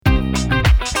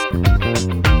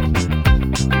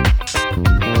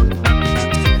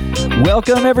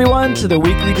Welcome, everyone, to the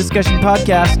Weekly Discussion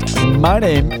Podcast. My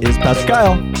name is Pastor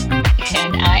Kyle.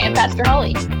 And I am Pastor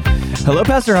Holly. Hello,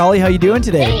 Pastor Holly. How you doing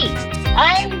today? Hey,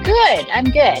 I'm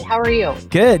good. How are you?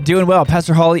 Good, doing well.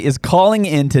 Pastor Holly is calling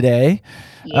in today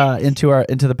into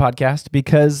the podcast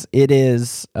because it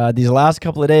is these last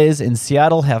couple of days in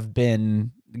Seattle have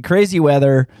been crazy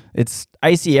weather. It's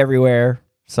icy everywhere,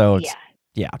 so it's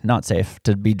not safe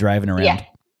to be driving around. Yeah,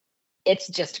 it's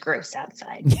just gross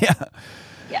outside.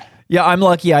 Yeah, I'm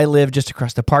lucky I live just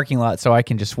across the parking lot, so I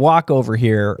can just walk over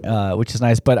here, which is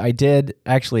nice. But I did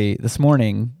actually this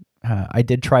morning, I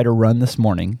did try to run this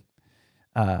morning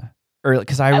early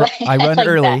because I run like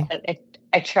early.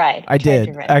 I tried. I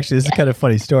did. Actually, this is kind of a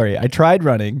funny story. I tried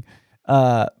running,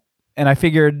 and I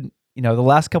figured, the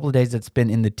last couple of days it's been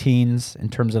in the teens in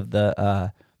terms of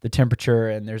the temperature,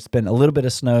 and there's been a little bit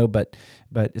of snow, but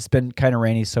it's been kind of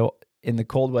rainy. So in the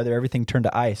cold weather, everything turned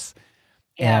to ice.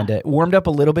 Yeah. And it warmed up a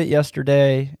little bit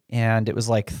yesterday, and it was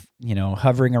like,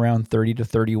 hovering around 30 to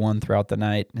 31 throughout the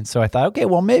night. And so I thought, okay,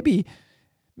 well, maybe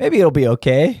it'll be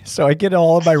okay. So I get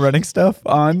all of my running stuff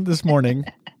on this morning.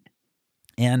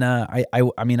 And I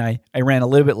ran a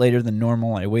little bit later than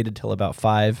normal. I waited till about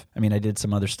 5. I did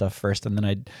some other stuff first, and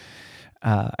then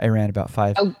I ran about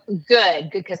 5. Oh, good,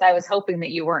 because I was hoping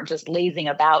that you weren't just lazing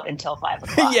about until 5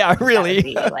 o'clock. Yeah,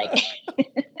 really.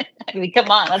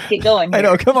 Come on, let's get going here. I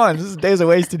know, come on. This is days of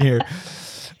wasted here.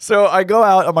 So I go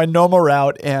out on my normal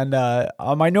route, and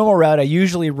on my normal route, I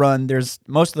usually run.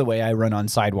 Most of the way I run on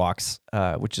sidewalks,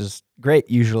 which is great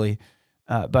usually.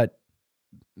 But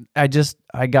I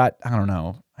got,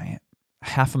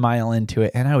 half a mile into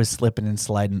it, and I was slipping and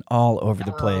sliding all over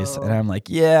the place. And I'm like,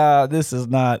 this is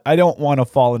not, I don't want to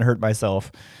fall and hurt myself.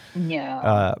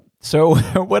 No. So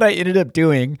what I ended up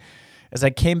doing is I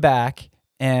came back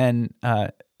and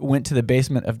went to the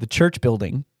basement of the church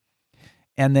building.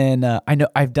 And then I know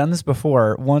I've done this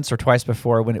before, once or twice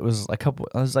before, when it was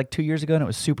like 2 years ago, and it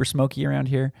was super smoky around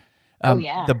here.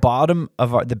 The bottom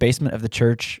of the basement of the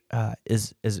church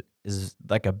is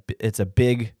like it's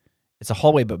a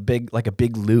hallway, but big, like a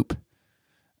big loop.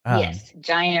 Yes,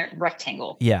 giant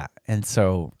rectangle. Yeah, and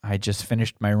so I just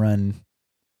finished my run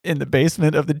in the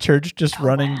basement of the church, just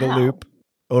running the loop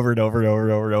over and over and over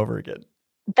and over and over again.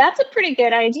 That's a pretty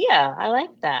good idea. I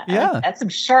like that. Yeah. That's some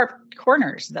sharp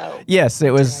corners, though. Yes, it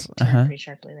was. Pretty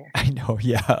sharply there. I know,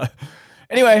 yeah.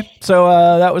 Anyway,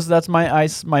 so that's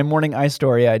my morning ice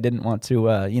story. I didn't want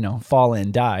to, fall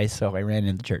and die, so I ran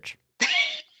into church.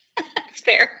 That's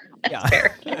fair. That's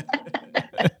fair.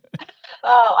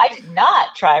 Oh, I did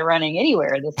not try running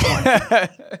anywhere this morning,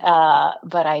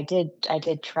 but I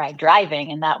did try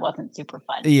driving, and that wasn't super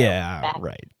fun. Yeah,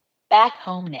 right. Back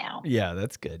home now. Yeah,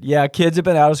 that's good. Yeah, kids have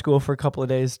been out of school for a couple of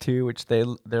days too, which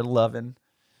they're loving.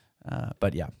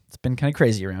 But yeah, it's been kind of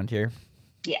crazy around here.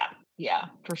 Yeah,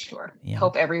 for sure. Yeah.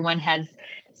 Hope everyone has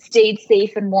stayed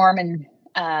safe and warm and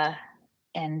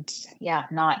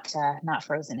not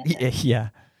frozen.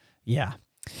 Yeah.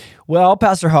 Well,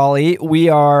 Pastor Holly, we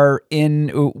are in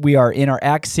our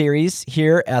Acts series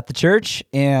here at the church,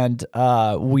 and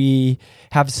we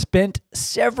have spent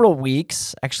several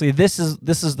weeks. Actually, this is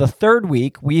the third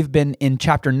week we've been in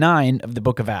chapter 9 of the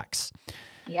book of Acts.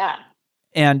 Yeah,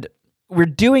 and we're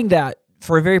doing that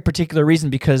for a very particular reason,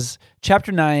 because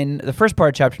chapter 9, the first part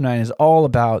of chapter 9, is all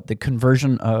about the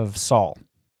conversion of Saul.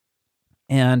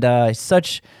 And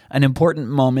such an important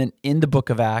moment in the book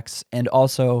of Acts, and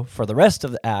also for the rest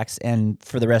of the Acts and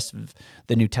for the rest of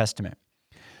the New Testament.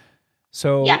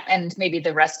 So and maybe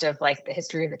the rest of the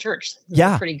history of the church. This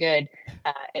is a pretty good,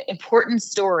 important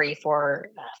story for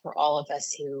all of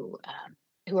us who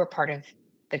are part of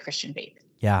the Christian faith.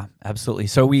 Yeah, absolutely.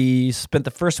 So we spent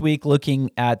the first week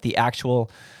looking at the actual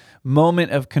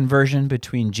moment of conversion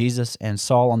between Jesus and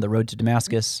Saul on the road to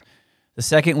Damascus. The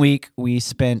second week, we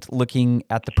spent looking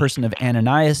at the person of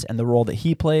Ananias and the role that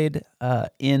he played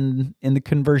in the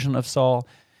conversion of Saul.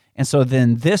 And so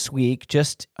then this week,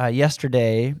 just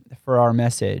yesterday for our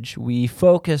message, we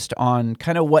focused on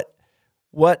kind of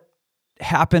what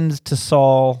happened to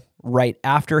Saul right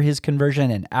after his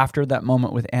conversion and after that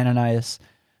moment with Ananias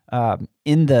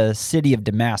in the city of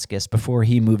Damascus before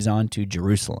he moves on to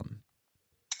Jerusalem.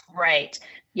 Right.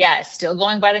 Yeah, still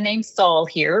going by the name Saul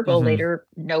here. We'll later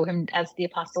know him as the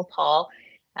Apostle Paul.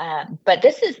 But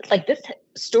this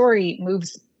story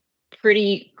moves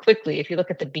pretty quickly. If you look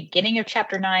at the beginning of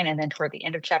chapter 9 and then toward the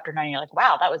end of chapter 9, you're like,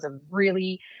 wow, that was a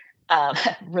really,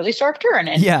 really sharp turn.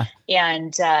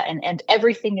 And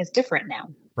everything is different now.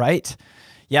 Right.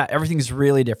 Yeah, everything's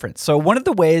really different. So one of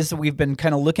the ways that we've been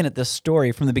kind of looking at this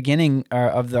story from the beginning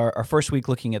of our first week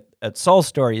looking at Saul's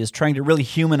story is trying to really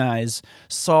humanize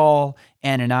Saul,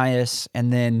 Ananias,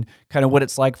 and then kind of what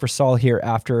it's like for Saul here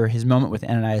after his moment with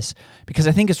Ananias, because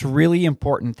I think it's really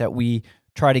important that we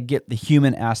try to get the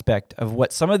human aspect of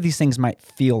what some of these things might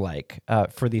feel like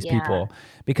for these Yeah. people.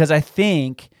 Because I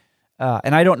think,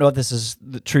 and I don't know if this is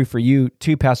true for you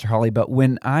too, Pastor Holly, but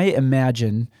when I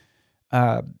imagine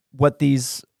uh, what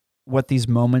these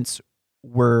moments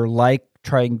were like,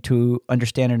 trying to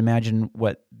understand and imagine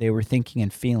what they were thinking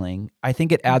and feeling, I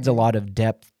think it adds a Mhm. lot of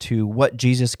depth to what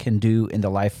Jesus can do in the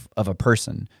life of a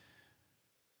person.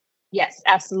 Yes,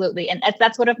 absolutely. And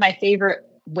that's one of my favorite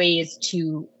ways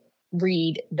to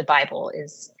read the Bible,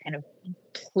 is kind of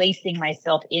placing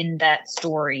myself in that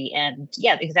story. And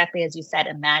yeah, exactly as you said,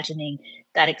 imagining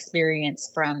that experience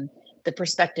from the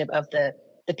perspective of the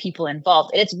people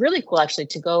involved. And it's really cool actually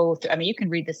to go through. I mean, you can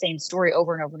read the same story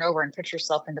over and over and over and put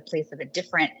yourself in the place of a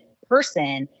different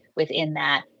person within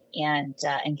that, and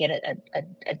get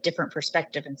a different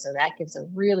perspective. And so that gives a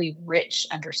really rich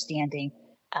understanding,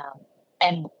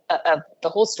 and of the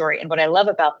whole story. And what I love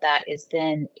about that is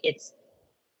then it's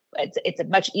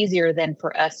much easier then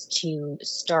for us to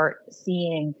start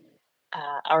seeing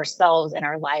ourselves and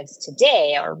our lives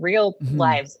today, our real Mhm.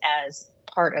 lives, as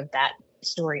part of that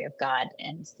story of God,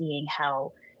 and seeing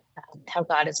how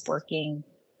God is working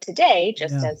today,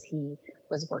 just Yeah. as He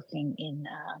was working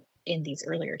in these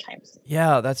earlier times.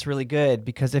 Yeah, that's really good,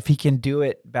 because if he can do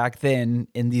it back then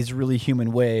in these really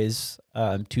human ways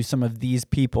to some of these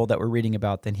people that we're reading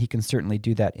about, then he can certainly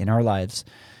do that in our lives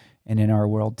and in our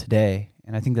world today.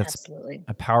 And I think that's Absolutely.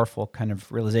 a powerful kind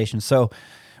of realization. So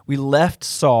we left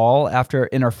Saul after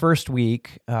in our first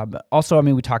week. Also, I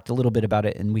mean, we talked a little bit about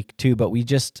it in week 2, but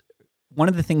one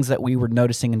of the things that we were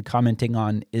noticing and commenting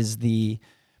on is the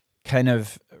kind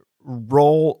of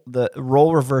role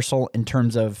reversal in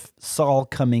terms of Saul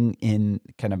coming in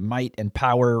kind of might and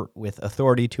power with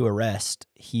authority to arrest.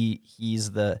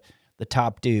 He's the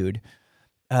top dude,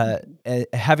 Mhm.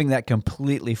 having that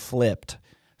completely flipped.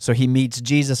 So he meets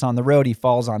Jesus on the road. He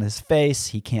falls on his face.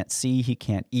 He can't see. He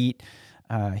can't eat.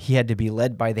 He had to be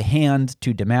led by the hand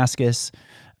to Damascus,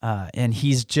 and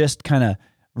he's just kind of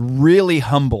really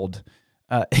humbled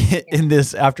Yeah. in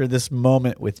this after this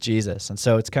moment with Jesus. And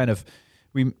so it's kind of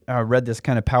we read this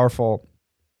kind of powerful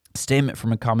statement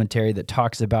from a commentary that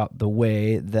talks about the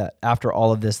way that after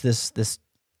all of this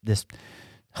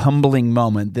humbling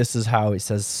moment, this is how it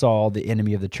says Saul, the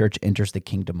enemy of the church, enters the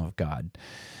kingdom of God.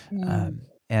 Mm.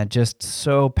 And just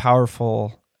so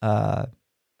powerful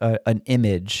an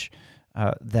image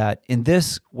that in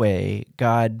this way,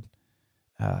 God,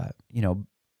 you know,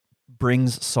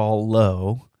 brings Saul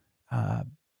low uh,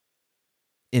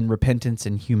 in repentance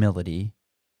and humility.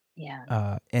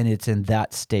 Yeah. And it's in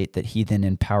that state that he then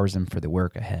empowers him for the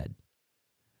work ahead.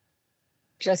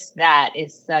 Just that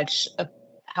is such a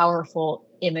powerful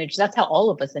image. That's how all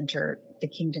of us enter the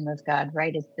kingdom of God,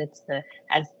 right? It's the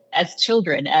as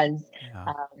children, Yeah.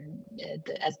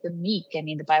 as the meek. I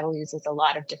mean, the Bible uses a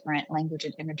lot of different language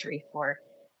and imagery for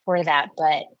that,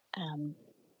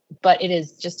 but it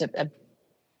is just a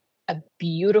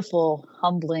beautiful,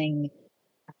 humbling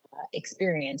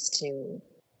experience to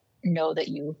know that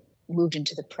you moved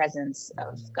into the presence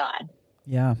of God.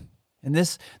 Yeah. And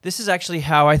this is actually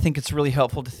how I think it's really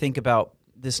helpful to think about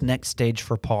this next stage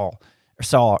for Paul or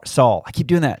Saul. I keep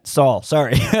doing that. Saul.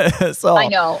 Sorry. Saul.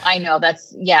 I know.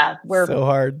 That's yeah. We're So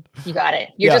hard. You got it.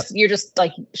 Yeah. You're just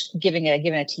like giving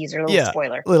a teaser, a little Yeah.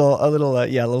 spoiler. A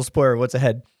little spoiler of what's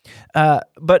ahead.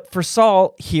 But for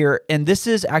Saul here, and this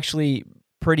is actually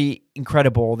pretty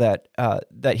incredible that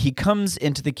he comes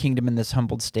into the kingdom in this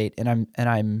humbled state, and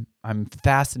I'm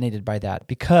fascinated by that,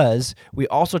 because we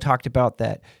also talked about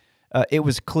that it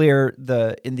was clear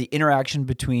in the interaction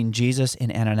between Jesus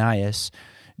and Ananias.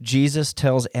 Jesus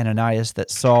tells Ananias that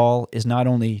Saul is not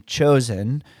only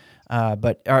chosen,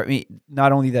 but I mean,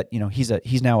 not only that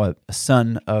he's now a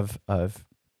son of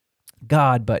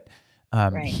God, but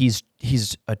Right. he's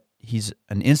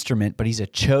an instrument, but he's a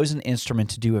chosen instrument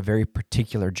to do a very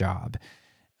particular job,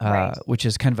 Right. which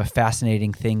is kind of a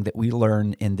fascinating thing that we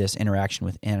learn in this interaction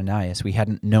with Ananias. We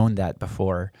hadn't known that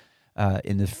before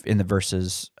in the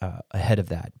verses ahead of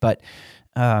that, but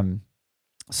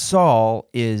Saul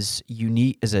is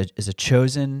unique, is a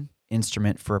chosen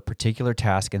instrument for a particular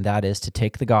task, and that is to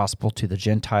take the gospel to the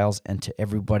Gentiles and to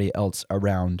everybody else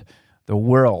around the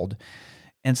world.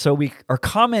 And so we are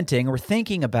commenting, we're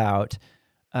thinking about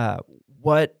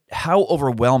how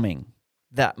overwhelming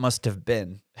that must have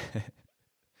been.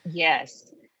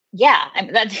 Yes. Yeah. I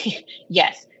mean, that's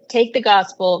yes. take the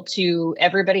gospel to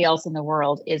everybody else in the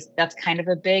world that's kind of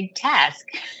a big task.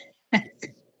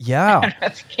 Yeah. I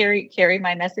have to carry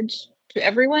my message to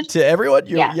everyone. To everyone?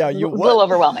 Yeah, You a little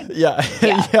overwhelming. Yeah.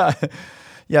 Yeah. Yeah.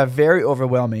 Yeah, very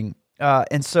overwhelming.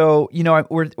 And so,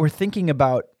 we're thinking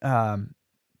about,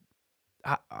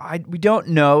 we don't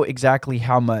know exactly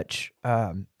how much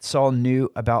Saul knew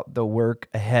about the work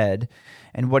ahead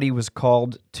and what he was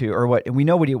called to, and we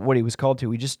know what he was called to.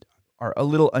 We just are a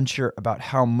little unsure about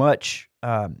how much,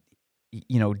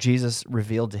 Jesus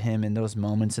revealed to him in those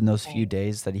moments, in those few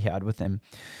days that he had with him.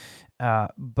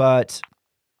 But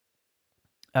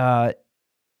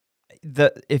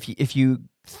if you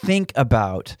think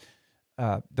about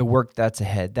the work that's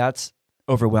ahead, that's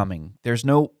overwhelming. There's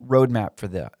no roadmap for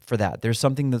that. There's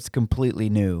something that's completely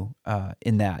new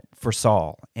in that for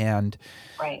Saul, and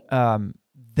Right.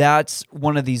 That's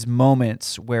one of these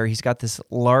moments where he's got this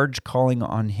large calling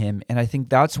on him, and I think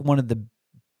that's one of the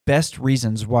best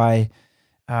reasons why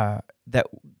that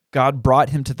God brought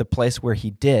him to the place where he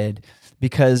did,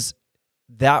 because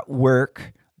that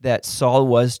work that Saul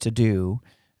was to do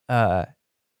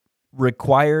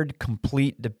required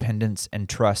complete dependence and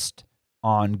trust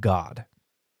on God.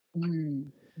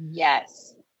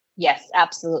 Yes. Yes,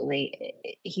 absolutely.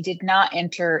 He did not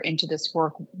enter into this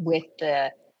work with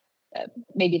the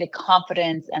maybe the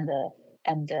confidence and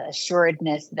the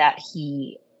assuredness that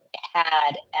he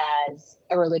had as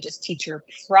a religious teacher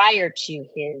prior to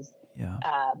his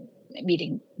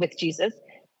meeting with Jesus,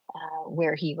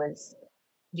 where he was,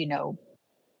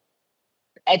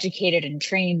 educated and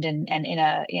trained and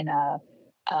in a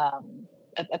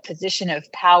position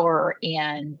of power,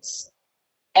 and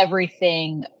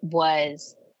everything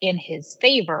was in his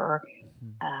favor.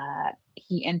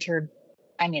 He entered,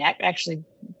 actually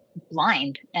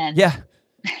blind and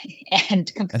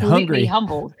and completely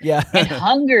humbled and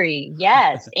hungry.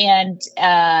 Yes. And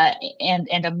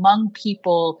among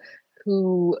people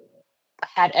who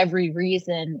had every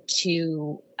reason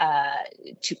to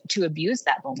abuse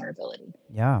that vulnerability.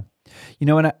 Yeah.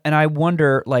 And I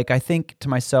wonder, I think to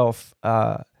myself,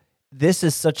 this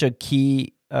is such a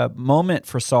key moment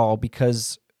for Saul,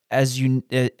 because as you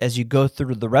go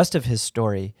through the rest of his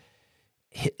story,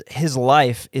 his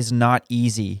life is not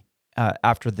easy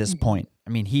after this point.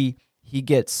 He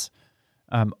gets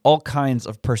all kinds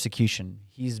of persecution.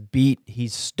 He's beat,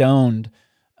 he's stoned,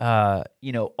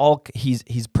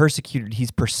 he's persecuted,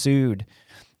 he's pursued.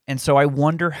 And so I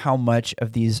wonder how much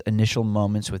of these initial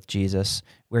moments with Jesus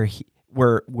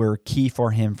were key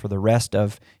for him for the rest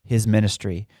of his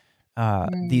ministry.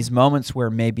 These moments where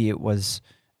maybe it was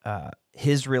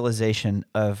his realization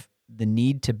of the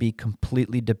need to be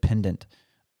completely dependent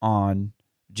on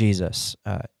Jesus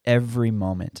every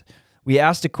moment. We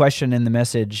asked a question in the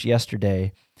message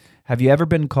yesterday: have you ever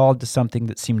been called to something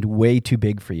that seemed way too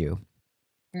big for you?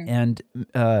 And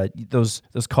those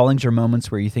callings are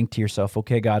moments where you think to yourself,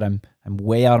 okay, God, I'm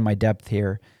way out of my depth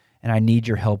here, and I need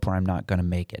your help, or I'm not going to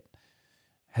make it.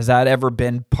 Has that ever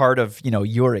been part of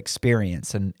your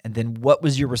experience? And then what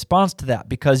was your response to that?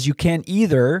 Because you can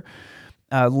either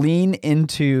lean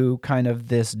into kind of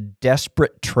this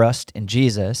desperate trust in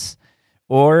Jesus,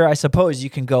 or I suppose you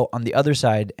can go on the other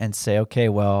side and say, okay,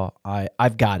 well,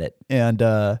 I've got it, and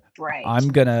I'm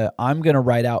gonna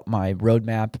write out my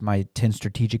roadmap, my 10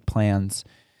 strategic plans,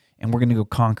 and we're gonna go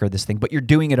conquer this thing. But you're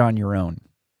doing it on your own,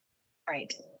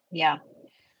 right? Yeah,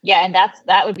 and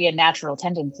that would be a natural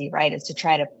tendency, right? Is to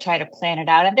try to plan it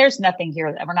out. And there's nothing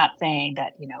here that we're not saying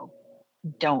that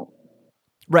don't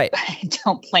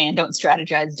plan, don't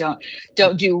strategize,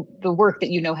 don't do the work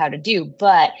that you know how to do,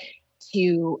 but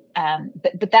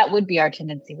but that would be our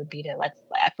tendency, would be to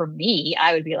for me,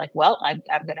 I would be like, well, I'm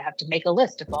going to have to make a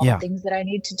list of all the things that I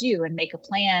need to do, and make a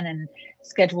plan and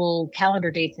schedule calendar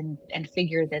dates and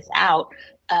figure this out.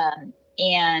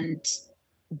 And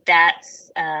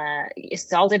that's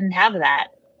Saul didn't have that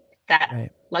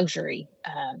luxury.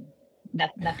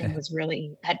 Nothing was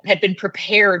really had been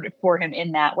prepared for him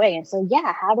in that way. And so,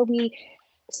 how do we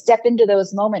step into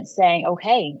those moments saying,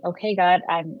 okay, God,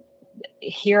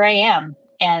 here I am,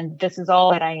 and this is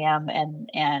all that I am,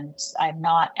 and I'm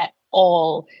not at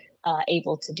all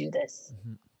able to do this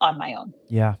on my own.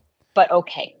 Yeah. But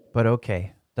okay.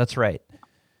 That's right.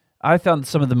 I found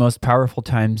some of the most powerful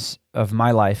times of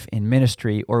my life in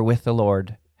ministry or with the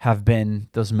Lord have been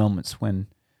those moments when,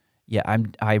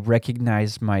 I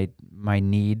recognize my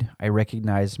need. I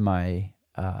recognize my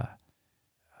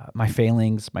my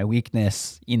failings, my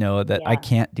weakness. That I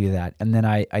can't do that, and then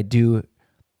I do.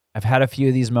 I've had a few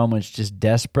of these moments, just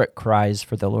desperate cries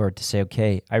for the Lord to say,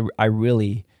 okay, I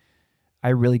really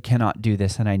cannot do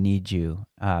this, and I need you.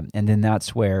 And then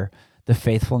that's where the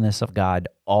faithfulness of God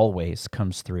always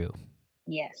comes through.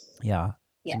 Yes. Yeah, it's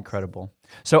Yes. incredible.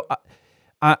 So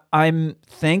I'm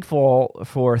thankful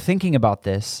for thinking about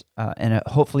this, and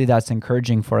hopefully that's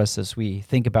encouraging for us as we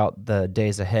think about the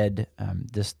days ahead,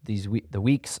 the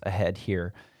weeks ahead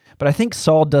here. But I think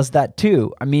Saul does that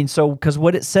too. I mean, so because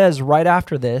what it says right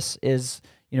after this is,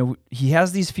 he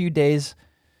has these few days,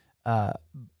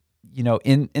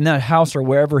 in that house or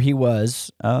wherever he was,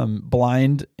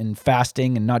 blind and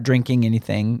fasting and not drinking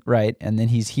anything, right? And then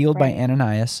he's healed by Right.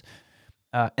 Ananias.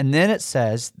 And then it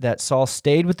says that Saul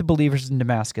stayed with the believers in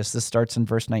Damascus. This starts in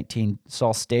verse 19.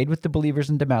 Saul stayed with the believers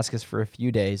in Damascus for a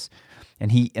few days,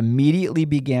 and he immediately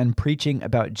began preaching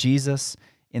about Jesus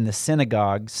in the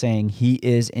synagogue, saying he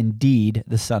is indeed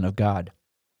the Son of God.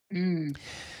 Mm.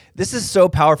 This is so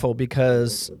powerful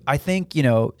because I think,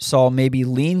 Saul maybe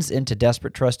leans into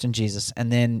desperate trust in Jesus,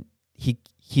 and then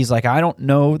he's like, I don't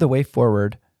know the way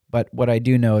forward, but what I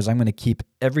do know is I'm going to keep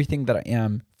everything that I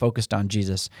am focused on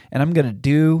Jesus, and I'm going to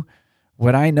do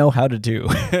what I know how to do.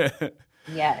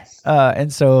 Yes.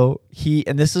 And so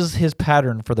and this is his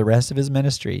pattern for the rest of his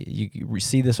ministry. You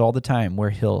see this all the time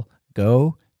where he'll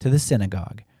go to the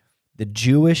synagogue,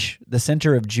 the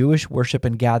center of Jewish worship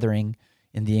and gathering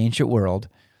in the ancient world,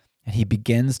 and he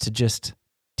begins to just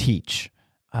teach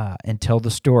and tell the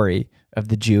story of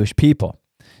the Jewish people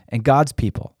and God's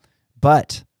people.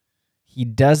 But he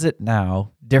does it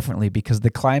now differently because the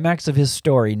climax of his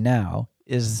story now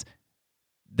is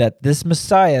that this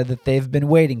Messiah that they've been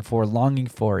waiting for, longing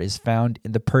for, is found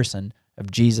in the person of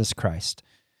Jesus Christ.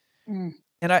 Mm.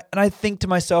 And I think to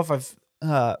myself, I've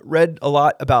read a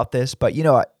lot about this, but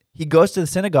he goes to the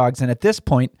synagogues, and at this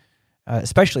point,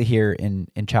 especially here in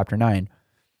chapter 9,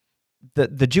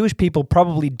 the Jewish people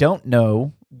probably don't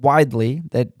know widely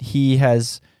that he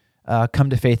has come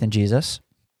to faith in Jesus.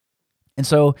 And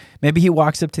so maybe he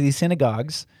walks up to these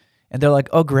synagogues, and they're like,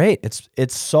 "Oh, great!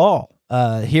 It's Saul.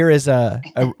 Here is a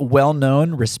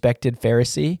well-known, respected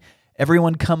Pharisee.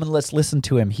 Everyone, come and let's listen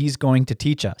to him. He's going to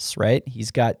teach us, right? He's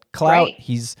got clout.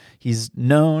 Right. He's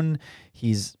known.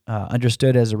 He's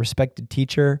understood as a respected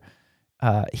teacher.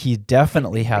 He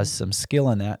definitely has some skill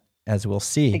in that, as we'll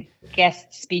see. The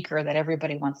guest speaker that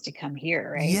everybody wants to come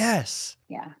hear, right? Yes.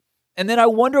 Yeah. And then I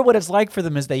wonder what it's like for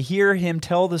them as they hear him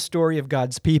tell the story of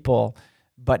God's people.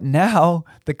 But now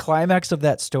the climax of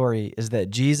that story is that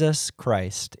Jesus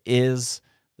Christ is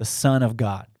the Son of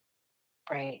God.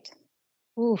 Right.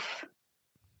 Oof.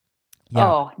 Yeah.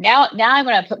 Oh, now I'm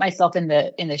going to put myself in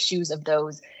the shoes of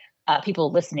those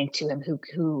people listening to him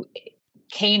who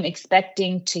came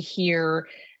expecting to hear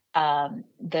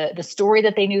the story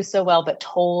that they knew so well, but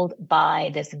told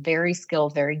by this very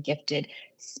skilled, very gifted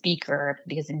speaker.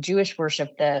 Because in Jewish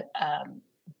worship, the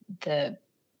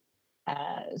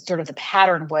sort of the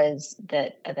pattern was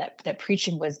that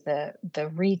preaching was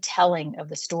the retelling of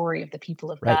the story of the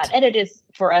people of Right. God, and it is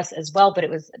for us as well. But it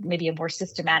was maybe a more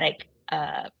systematic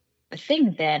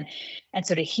thing then, and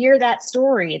so to hear that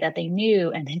story that they knew,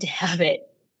 and then to have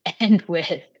it end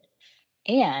with,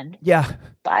 and Yeah.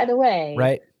 by the way,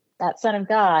 Right. that Son of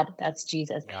God, that's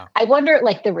Jesus. Yeah. I wonder,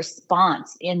 like, the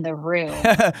response in the room.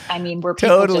 I mean, were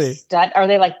people Totally. just stunned? Are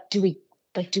they like, do we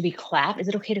clap? Is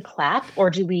it okay to clap? Or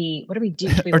what do we do?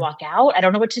 Do we walk out? I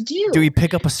don't know what to do. Do we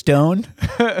pick up a stone?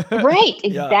 Right.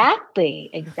 Exactly.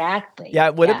 Yeah. Exactly.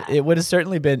 Yeah. It would have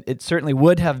certainly been. It certainly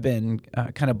would have been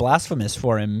kind of blasphemous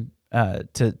for him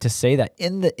to say that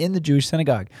in the Jewish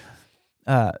synagogue.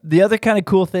 The other kind of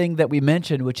cool thing that we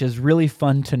mentioned, which is really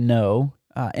fun to know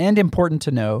and important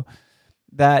to know,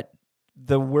 that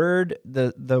the word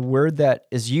that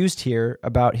is used here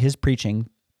about his preaching,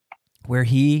 where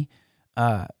he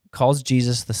calls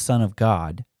Jesus the Son of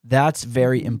God, that's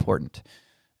very important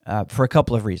for a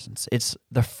couple of reasons. It's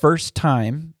the first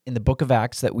time in the book of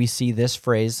Acts that we see this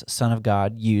phrase, Son of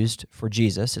God, used for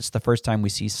Jesus. It's the first time we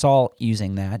see Saul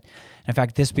using that. In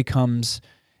fact, this becomes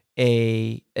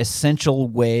a essential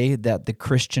way that the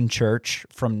Christian church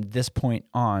from this point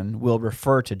on will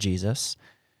refer to Jesus,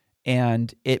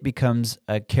 and it becomes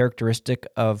a characteristic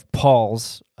of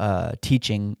Paul's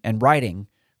teaching and writing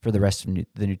for the rest of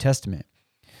the New Testament.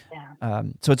 Yeah.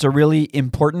 So it's a really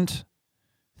important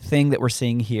thing that we're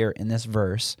seeing here in this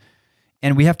verse,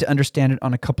 and we have to understand it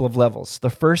on a couple of levels. The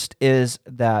first is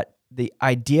that the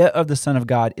idea of the Son of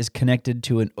God is connected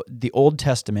to the Old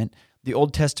Testament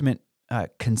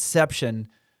conception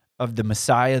of the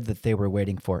Messiah that they were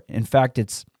waiting for. In fact,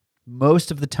 it's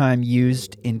most of the time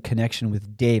used in connection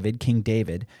with David, King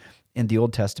David, in the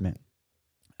Old Testament.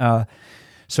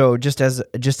 So just as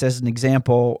an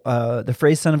example, the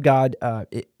phrase "Son of God"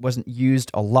 it wasn't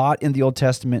used a lot in the Old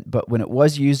Testament, but when it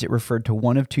was used, it referred to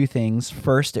one of two things.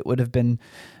 First, it would have been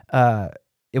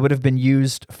it would have been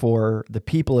used for the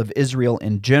people of Israel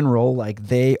in general, like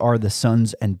they are the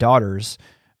sons and daughters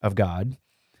of God.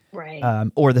 Right.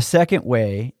 Or the second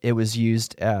way, it was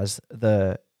used as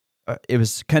it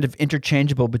was kind of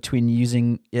interchangeable between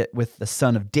using it with the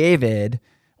son of David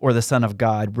or the son of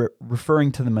God,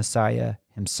 referring to the Messiah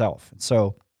himself.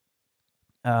 So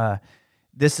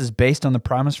this is based on the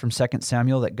promise from 2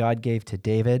 Samuel that God gave to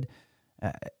David.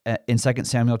 In 2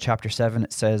 Samuel chapter 7,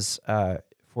 it says,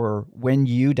 for when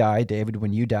you die, David,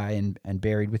 when you die and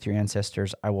buried with your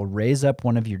ancestors, I will raise up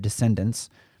one of your descendants,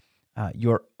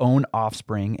 your own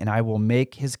offspring, and I will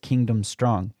make his kingdom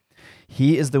strong.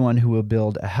 He is the one who will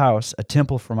build a house, a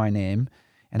temple for my name,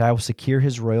 and I will secure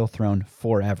his royal throne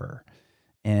forever.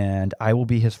 And I will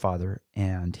be his father,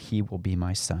 and he will be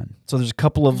my son. So there's a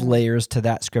couple of layers to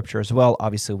that scripture as well.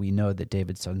 Obviously, we know that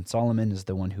David's son Solomon is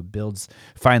the one who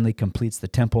finally completes the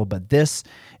temple. But this,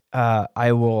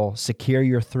 I will secure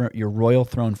your royal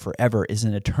throne forever, is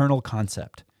an eternal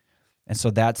concept. And so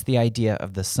that's the idea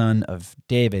of the son of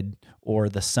David, or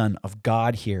the son of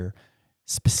God here,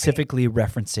 specifically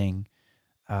referencing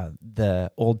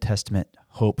the Old Testament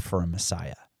hope for a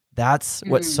Messiah. That's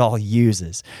what Saul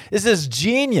uses. This is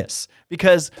genius,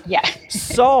 because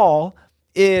Saul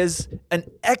is an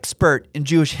expert in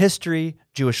Jewish history,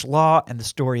 Jewish law, and the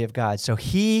story of God. So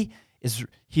he's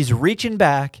reaching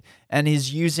back and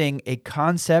he's using a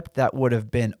concept that would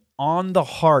have been on the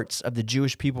hearts of the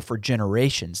Jewish people for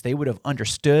generations. They would have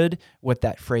understood what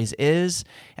that phrase is,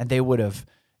 and they would have,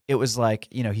 it was like,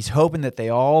 he's hoping that they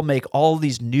all make all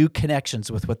these new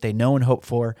connections with what they know and hope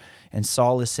for. And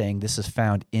Saul is saying this is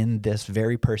found in this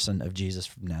very person of Jesus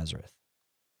from Nazareth.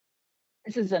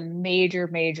 This is a major,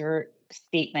 major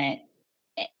statement.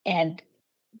 And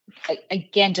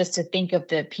again, just to think of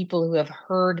the people who have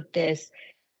heard this,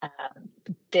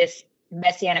 this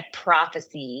messianic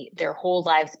prophecy their whole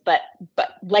lives, but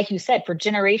like you said, for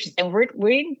generations, and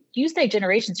you say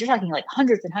generations, you're talking like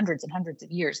hundreds and hundreds and hundreds of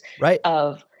years, right,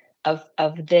 of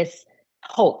this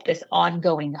hope, this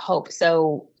ongoing hope.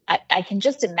 So I can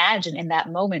just imagine in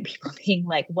that moment people being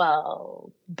like,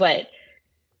 well, but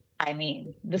I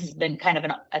mean, this has been kind of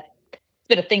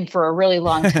been a thing for a really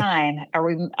long time.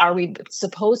 Are we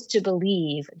supposed to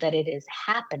believe that it is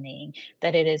happening,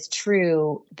 that it is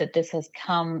true, that this has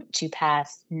come to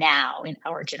pass now in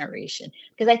our generation?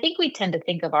 Because I think we tend to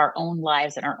think of our own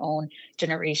lives and our own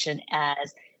generation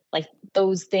as like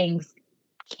those things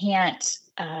can't.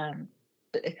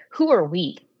 Who are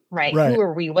we? Right. Who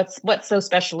are we? What's so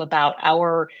special about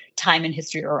our time in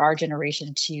history or our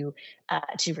generation to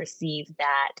receive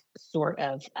that sort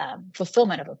of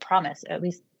fulfillment of a promise? At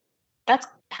least that's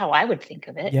how I would think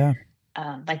of it. Yeah.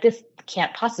 Like this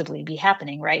can't possibly be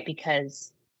happening, right?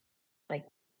 Because like,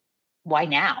 why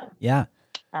now? Yeah.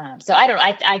 So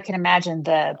I can imagine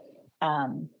the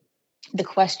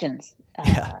questions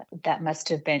that must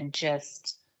have been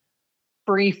just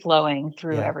free flowing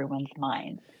through everyone's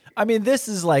mind. I mean, this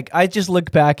is like, I just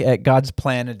look back at God's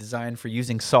plan and design for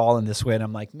using Saul in this way, and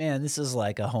I'm like, man, this is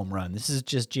like a home run. This is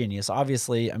just genius.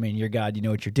 Obviously, I mean, you're God, you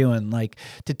know what you're doing. Like,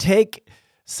 to take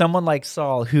someone like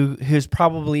Saul, who's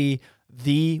probably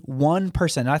the one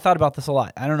person, and I thought about this a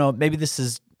lot. I don't know, maybe this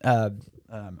is,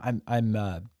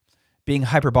 I'm being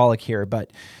hyperbolic here,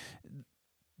 but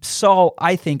Saul,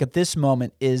 I think at this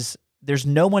moment there's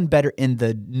no one better in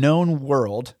the known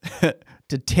world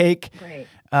to take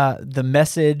the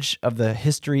message of the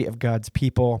history of God's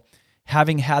people,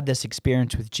 having had this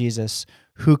experience with Jesus,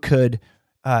 who could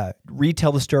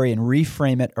retell the story and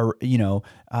reframe it, or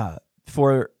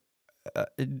for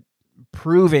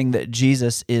proving that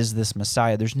Jesus is this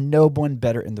Messiah. There's no one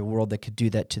better in the world that could do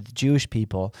that to the Jewish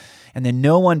people, and then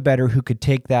no one better who could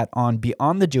take that on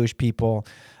beyond the Jewish people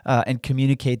and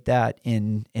communicate that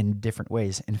in different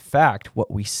ways. In fact, what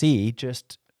we see,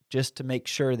 just to make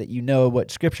sure that you know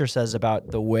what Scripture says about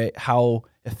the way how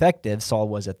effective Saul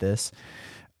was at this,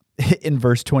 in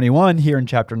verse 21 here in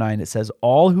chapter 9, it says,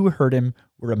 all who heard him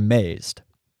were amazed.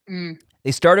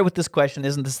 They started with this question,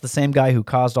 isn't this the same guy who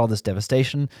caused all this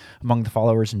devastation among the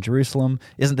followers in Jerusalem?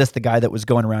 Isn't this the guy that was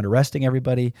going around arresting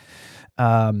everybody?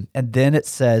 And then it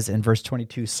says in verse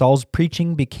 22, Saul's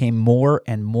preaching became more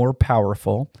and more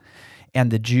powerful, and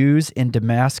the Jews in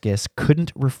Damascus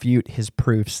couldn't refute his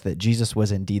proofs that Jesus was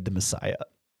indeed the Messiah.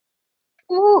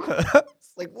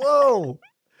 It's like, whoa,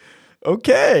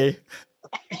 okay.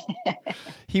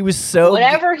 He was so...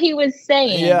 Whatever he was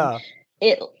saying,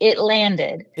 it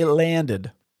landed. It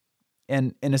landed,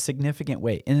 and in a significant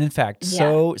way. And in fact,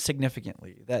 so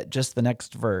significantly that just the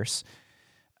next verse,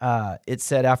 it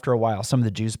said, after a while, some of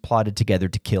the Jews plotted together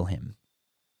to kill him.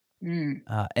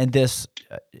 And this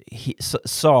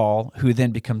Saul, who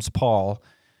then becomes Paul,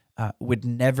 would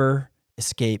never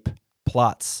escape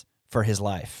plots for his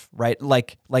life, right?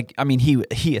 Like I mean,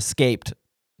 he escaped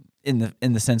in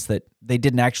the sense that they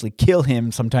didn't actually kill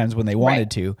him sometimes when they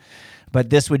wanted to, but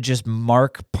this would just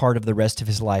mark part of the rest of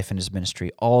his life and his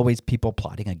ministry. Always people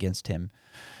plotting against him,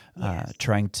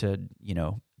 trying to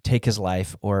take his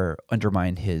life or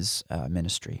undermine his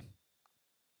ministry.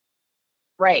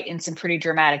 Right, in some pretty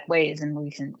dramatic ways, and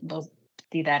we'll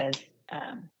see that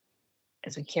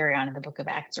as we carry on in the book of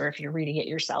Acts, or if you're reading it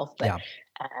yourself. But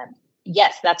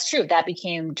yes, that's true. That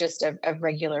became just a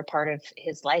regular part of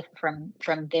his life from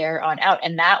there on out,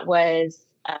 and that was,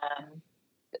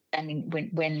 I mean,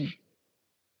 when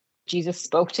Jesus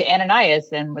spoke to Ananias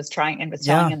and was telling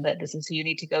him that this is who you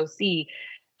need to go see.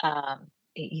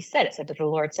 He said, but the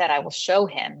Lord said, I will show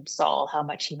him, Saul, how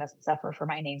much he must suffer for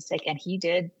my name's sake, and he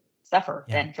did suffer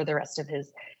then for the rest of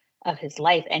his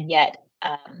life, and yet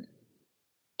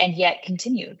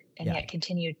continued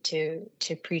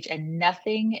to preach, and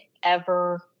nothing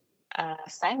ever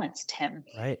silenced him,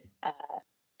 right?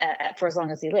 For as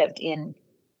long as he lived in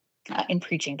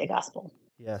preaching the gospel.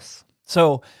 Yes.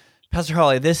 So, Pastor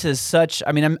Holly, this is such.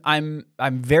 I mean, I'm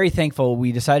very thankful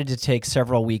we decided to take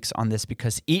several weeks on this,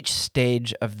 because each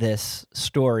stage of this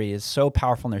story is so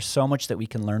powerful, and there's so much that we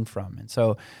can learn from. And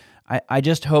so, I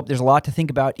just hope there's a lot to think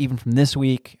about even from this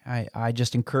week. I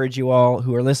just encourage you all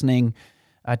who are listening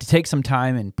to take some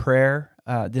time in prayer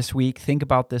this week. Think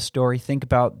about this story. Think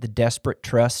about the desperate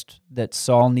trust that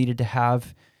Saul needed to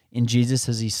have in Jesus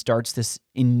as he starts this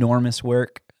enormous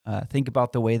work. Think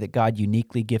about the way that God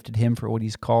uniquely gifted him for what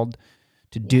he's called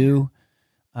to do,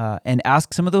 and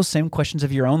ask some of those same questions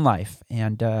of your own life.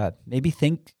 And maybe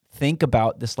think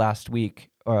about this last week,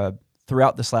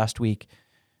 throughout this last week.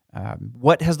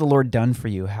 What has the Lord done for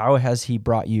you? How has he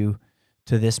brought you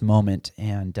to this moment?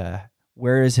 And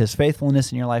where is his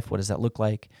faithfulness in your life? What does that look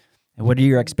like? And what are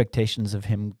your expectations of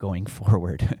him going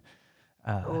forward?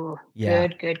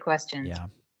 Good questions. Yeah.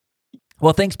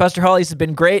 Well, thanks, Pastor Holly. This has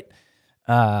been great.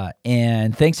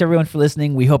 And thanks, everyone, for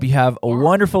listening. We hope you have a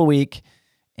wonderful week,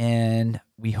 and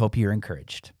we hope you're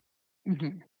encouraged.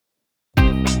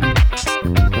 Mm-hmm.